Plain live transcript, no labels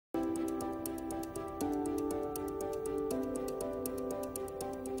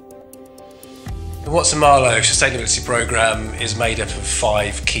The Watson-Marlow sustainability programme is made up of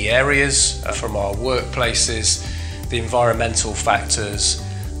 5 key areas, from our workplaces, the environmental factors,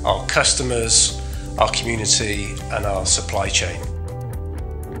 our customers, our community and our supply chain.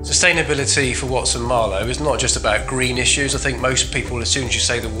 Sustainability for Watson-Marlow is not just about green issues. I think most people, as soon as you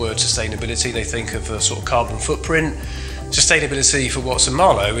say the word sustainability, they think of a sort of carbon footprint. Sustainability for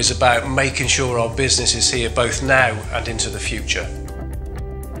Watson-Marlow is about making sure our business is here both now and into the future.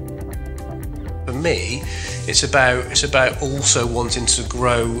 For me, it's about also wanting to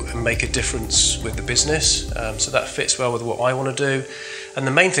grow and make a difference with the business. So that fits well with what I want to do. And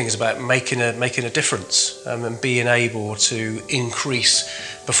the main thing is about making a difference and being able to increase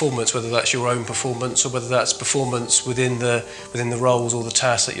performance, whether that's your own performance or whether that's performance within the roles or the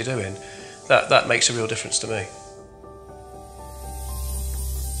tasks that you're doing. That makes a real difference to me.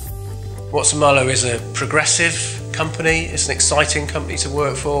 Watson-Marlow is a progressive company. It's an exciting company to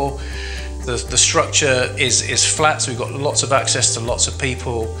work for. The structure is flat, so we've got lots of access to lots of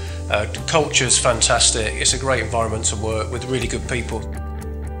people. The culture's fantastic. It's a great environment to work with really good people.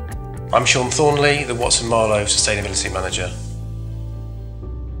 I'm Shaun, the Watson-Marlow Sustainability Manager.